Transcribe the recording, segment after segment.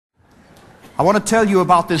I want to tell you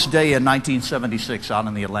about this day in 1976 out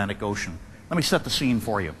in the Atlantic Ocean. Let me set the scene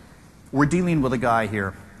for you. We're dealing with a guy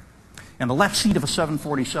here in the left seat of a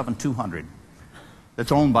 747-200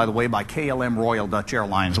 that's owned, by the way, by KLM Royal Dutch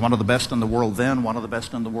Airlines, one of the best in the world then, one of the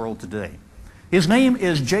best in the world today. His name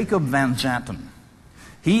is Jacob van Zanten.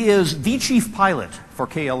 He is the chief pilot for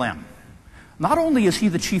KLM. Not only is he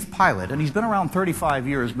the chief pilot, and he's been around 35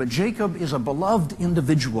 years, but Jacob is a beloved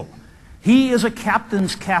individual. He is a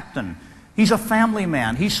captain's captain. He's a family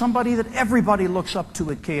man. He's somebody that everybody looks up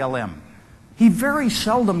to at KLM. He very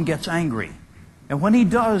seldom gets angry. And when he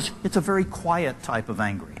does, it's a very quiet type of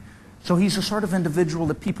angry. So he's the sort of individual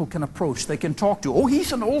that people can approach, they can talk to. Oh,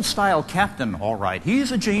 he's an old-style captain, all right.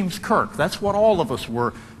 He's a James Kirk. That's what all of us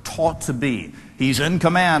were taught to be. He's in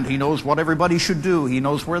command. He knows what everybody should do. He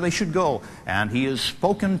knows where they should go. And he is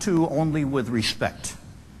spoken to only with respect.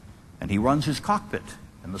 And he runs his cockpit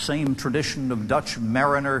in the same tradition of Dutch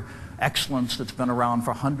mariner excellence that's been around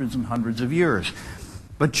for hundreds and hundreds of years.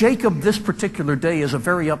 But Jacob, this particular day, is a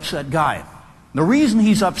very upset guy. The reason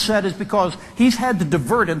he's upset is because he's had to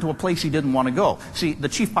divert into a place he didn't want to go. See, the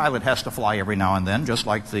chief pilot has to fly every now and then, just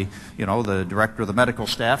like the director of the medical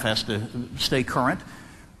staff has to stay current.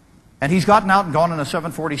 And he's gotten out and gone in a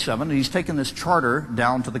 747, and he's taken this charter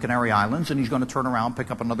down to the Canary Islands, and he's going to turn around, pick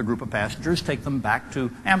up another group of passengers, take them back to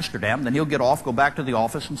Amsterdam. Then he'll get off, go back to the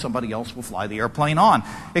office, and somebody else will fly the airplane on.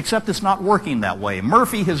 Except it's not working that way.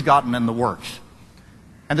 Murphy has gotten in the works.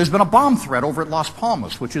 And there's been a bomb threat over at Las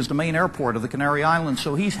Palmas, which is the main airport of the Canary Islands,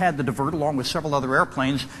 so he's had to divert, along with several other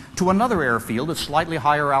airplanes, to another airfield at slightly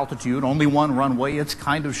higher altitude, only one runway, it's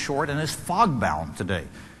kind of short, and it's fog-bound today.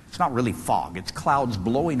 It's not really fog, it's clouds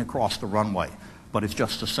blowing across the runway, but it's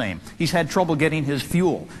just the same. He's had trouble getting his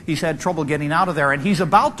fuel. He's had trouble getting out of there, and he's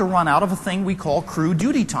about to run out of a thing we call crew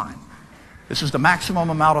duty time. This is the maximum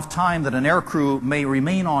amount of time that an aircrew may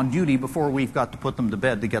remain on duty before we've got to put them to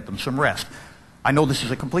bed to get them some rest. I know this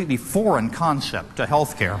is a completely foreign concept to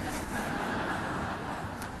healthcare.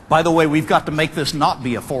 By the way, we've got to make this not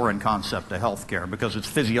be a foreign concept to healthcare because it's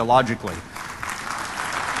physiologically.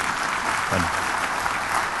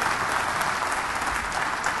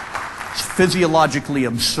 It's physiologically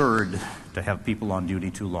absurd to have people on duty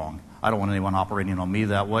too long. I don't want anyone operating on me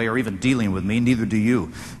that way or even dealing with me, neither do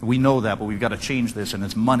you. We know that, but we've got to change this, and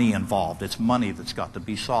it's money involved. It's money that's got to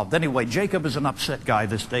be solved. Anyway, Jacob is an upset guy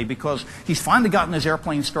this day because he's finally gotten his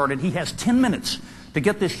airplane started. He has 10 minutes to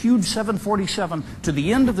get this huge 747 to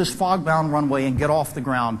the end of this fog-bound runway and get off the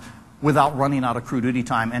ground without running out of crew duty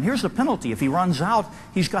time. And here's the penalty. If he runs out,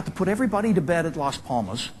 he's got to put everybody to bed at Las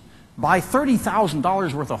Palmas, buy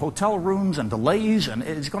 $30,000 worth of hotel rooms and delays, and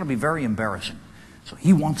it's going to be very embarrassing. So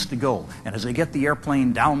he wants to go, and as they get the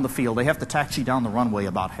airplane down the field, they have to taxi down the runway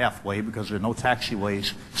about halfway because there are no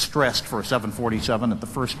taxiways stressed for a 747 at the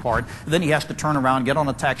first part. And then he has to turn around, get on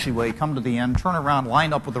a taxiway, come to the end, turn around,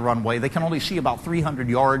 line up with the runway. They can only see about 300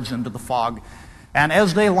 yards into the fog. And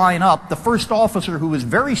as they line up, the first officer, who is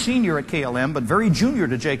very senior at KLM but very junior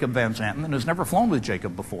to Jacob van Zanten and has never flown with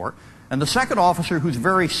Jacob before, and the second officer, who's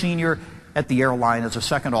very senior at the airline as a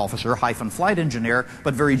second officer, hyphen flight engineer,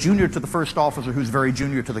 but very junior to the first officer who's very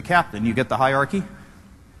junior to the captain. You get the hierarchy?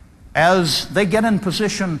 As they get in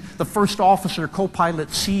position, the first officer,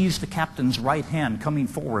 co-pilot, sees the captain's right hand coming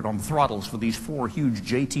forward on the throttles for these four huge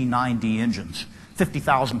JT9D engines,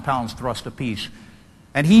 50,000 pounds thrust apiece.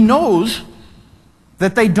 And he knows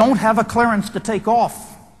that they don't have a clearance to take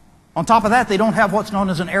off. On top of that, they don't have what's known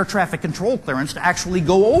as an air traffic control clearance to actually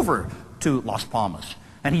go over to Las Palmas.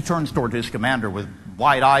 And he turns toward his commander with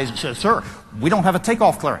wide eyes and says, "Sir, we don't have a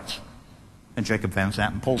takeoff clearance." And Jacob van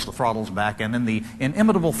Zanten pulls the throttles back, and in the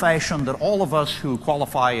inimitable fashion that all of us who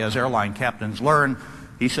qualify as airline captains learn,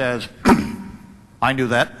 he says, "I knew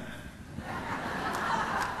that.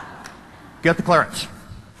 Get the clearance."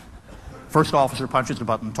 First officer punches the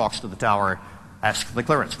button, talks to the tower, asks for the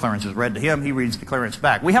clearance. Clearance is read to him. He reads the clearance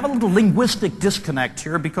back. We have a little linguistic disconnect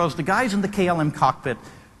here because the guys in the KLM cockpit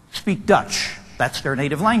speak Dutch. That's their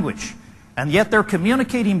native language. And yet they're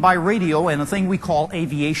communicating by radio in a thing we call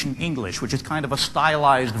aviation English, which is kind of a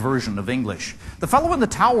stylized version of English. The fellow in the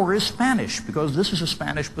tower is Spanish because this is a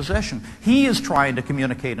Spanish possession. He is trying to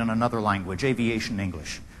communicate in another language, aviation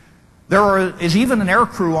English. There is even an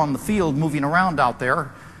aircrew on the field moving around out there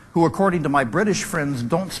who, according to my British friends,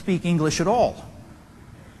 don't speak English at all.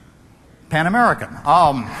 Pan American.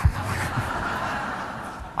 I'm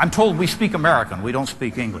told we speak American, we don't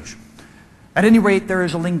speak English. At any rate, there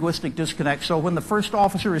is a linguistic disconnect, so when the first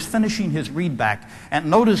officer is finishing his readback and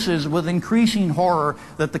notices with increasing horror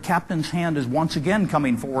that the captain's hand is once again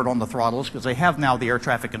coming forward on the throttles, because they have now the air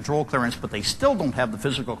traffic control clearance, but they still don't have the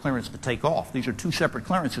physical clearance to take off. These are two separate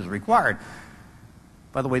clearances required.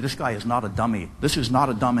 By the way, this guy is not a dummy. This is not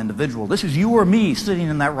a dumb individual. This is you or me sitting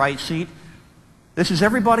in that right seat. This is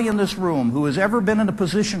everybody in this room who has ever been in a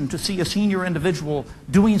position to see a senior individual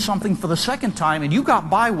doing something for the second time, and you got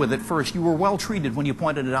by with it first. You were well treated when you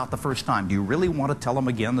pointed it out the first time. Do you really want to tell them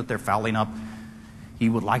again that they're fouling up? He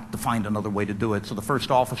would like to find another way to do it. So the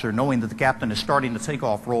first officer, knowing that the captain is starting the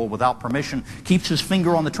takeoff roll without permission, keeps his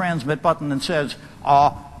finger on the transmit button and says,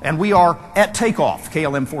 and we are at takeoff,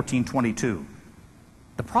 KLM 1422.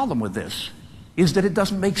 The problem with this is that it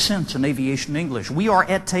doesn't make sense in aviation English. We are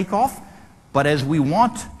at takeoff, but as we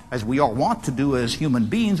all want to do as human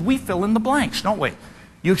beings, we fill in the blanks, don't we?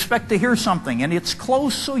 You expect to hear something, and it's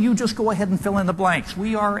close, so you just go ahead and fill in the blanks.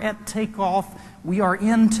 We are at takeoff. We are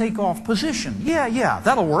in takeoff position. Yeah,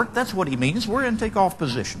 that'll work. That's what he means. We're in takeoff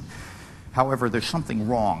position. However, there's something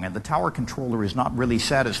wrong, and the tower controller is not really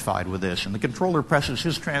satisfied with this. And the controller presses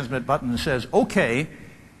his transmit button and says, "Okay,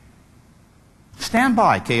 stand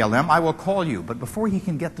by, KLM, I will call you." But before he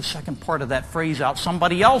can get the second part of that phrase out,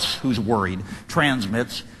 somebody else who's worried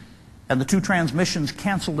transmits, and the two transmissions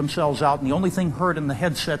cancel themselves out, and the only thing heard in the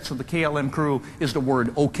headsets of the KLM crew is the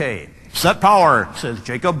word "okay." "Set power," says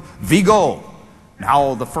Jacob. "V-go."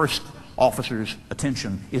 Now the first officer's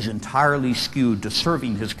attention is entirely skewed to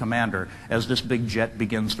serving his commander as this big jet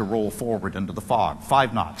begins to roll forward into the fog.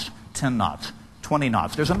 5 knots, 10 knots, 20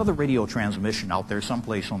 knots. There's another radio transmission out there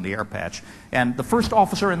someplace on the air patch. And the first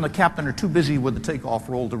officer and the captain are too busy with the takeoff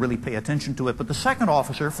roll to really pay attention to it. But the second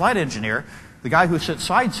officer, flight engineer, the guy who sits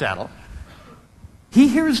side saddle, he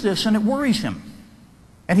hears this and it worries him.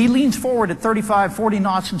 And he leans forward at 35, 40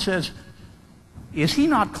 knots and says, "Is he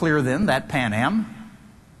not clear then, that Pan Am?"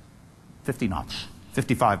 50 knots,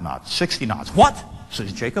 55 knots, 60 knots. "What?"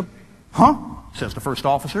 says Jacob. "Huh?" says the first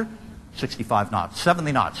officer. 65 knots,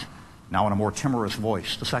 70 knots. Now in a more timorous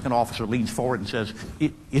voice, the second officer leans forward and says,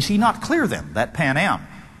 "Is he not clear then, that Pan Am?"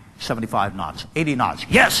 75 knots, 80 knots.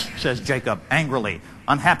 "Yes," says Jacob angrily,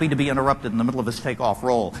 unhappy to be interrupted in the middle of his takeoff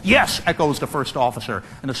roll. "Yes," echoes the first officer,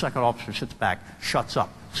 and the second officer sits back, shuts up,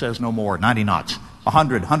 says no more. 90 knots,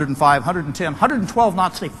 100, 105, 110, 112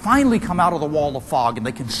 knots. They finally come out of the wall of fog, and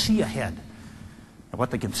they can see ahead. And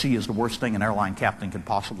what they can see is the worst thing an airline captain can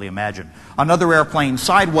possibly imagine. Another airplane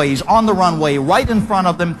sideways on the runway right in front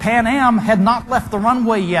of them. Pan Am had not left the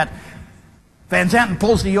runway yet. Van Zanten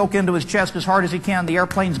pulls the yoke into his chest as hard as he can. The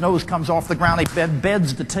airplane's nose comes off the ground. He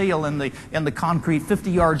beds the tail in the concrete. 50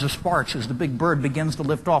 yards of sparks as the big bird begins to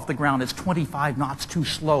lift off the ground. It's 25 knots too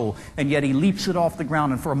slow, and yet he leaps it off the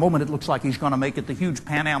ground, and for a moment it looks like he's going to make it. The huge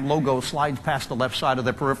Pan Am logo slides past the left side of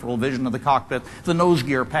the peripheral vision of the cockpit. The nose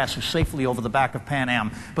gear passes safely over the back of Pan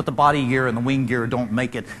Am, but the body gear and the wing gear don't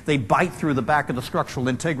make it. They bite through the back of the structural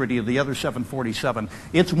integrity of the other 747.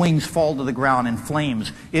 Its wings fall to the ground in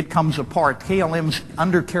flames. It comes apart. KLM's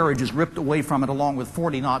undercarriage is ripped away from it along with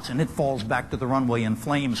 40 knots, and it falls back to the runway in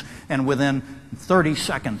flames. And within 30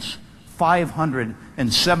 seconds,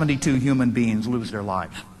 572 human beings lose their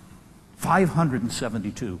lives.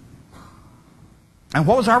 572. And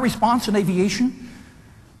what was our response in aviation?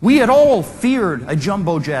 We had all feared a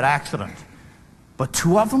jumbo jet accident. But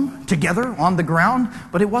 2 of them together on the ground?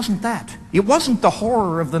 But it wasn't that. It wasn't the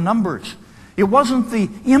horror of the numbers. It wasn't the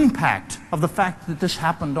impact of the fact that this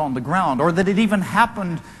happened on the ground, or that it even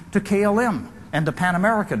happened to KLM and to Pan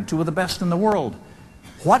American, 2 of the best in the world.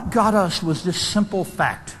 What got us was this simple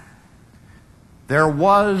fact. There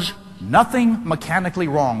was nothing mechanically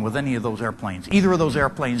wrong with any of those airplanes, either of those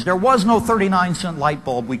airplanes. There was no 39-cent light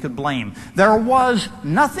bulb we could blame. There was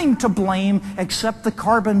nothing to blame except the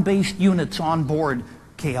carbon-based units on board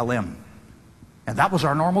KLM. And that was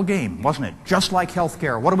our normal game, wasn't it? Just like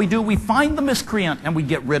healthcare. What do? We find the miscreant and we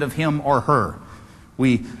get rid of him or her.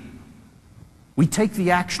 We take the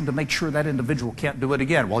action to make sure that individual can't do it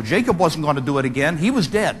again. Well, Jacob wasn't going to do it again. He was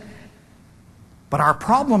dead. But our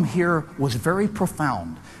problem here was very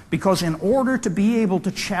profound, because in order to be able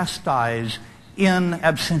to chastise in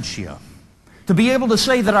absentia, to be able to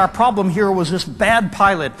say that our problem here was this bad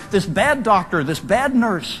pilot, this bad doctor, this bad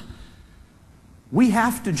nurse, we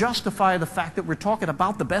have to justify the fact that we're talking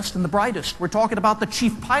about the best and the brightest. We're talking about the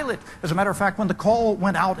chief pilot. As a matter of fact, when the call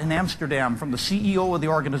went out in Amsterdam from the CEO of the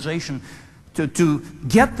organization to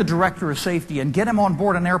get the director of safety and get him on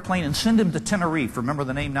board an airplane and send him to Tenerife. Remember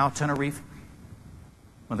the name now, Tenerife?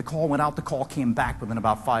 When the call went out, the call came back within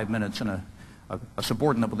about 5 minutes, and a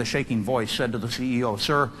subordinate with a shaking voice said to the CEO,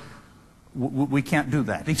 "Sir, we can't do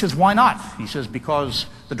that." He says, "Why not?" He says, "Because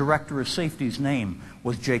the director of safety's name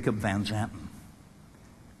was Jacob Van Zanten."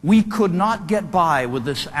 We could not get by with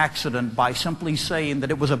this accident by simply saying that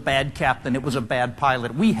it was a bad captain, it was a bad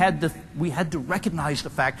pilot. We had to recognize the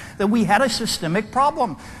fact that we had a systemic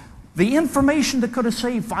problem. The information that could have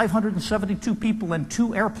saved 572 people and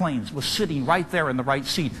 2 airplanes was sitting right there in the right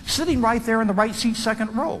seat. Sitting right there in the right seat,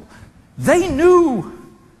 second row. They knew.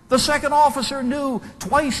 The second officer knew.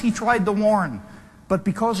 Twice he tried to warn. But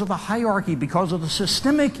because of the hierarchy, because of the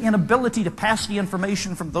systemic inability to pass the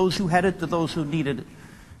information from those who had it to those who needed it.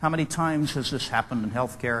 How many times has this happened in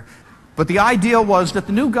healthcare? But the idea was that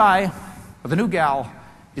the new guy or the new gal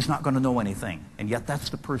is not going to know anything. And yet that's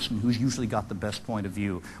the person who's usually got the best point of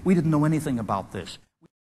view. We didn't know anything about this.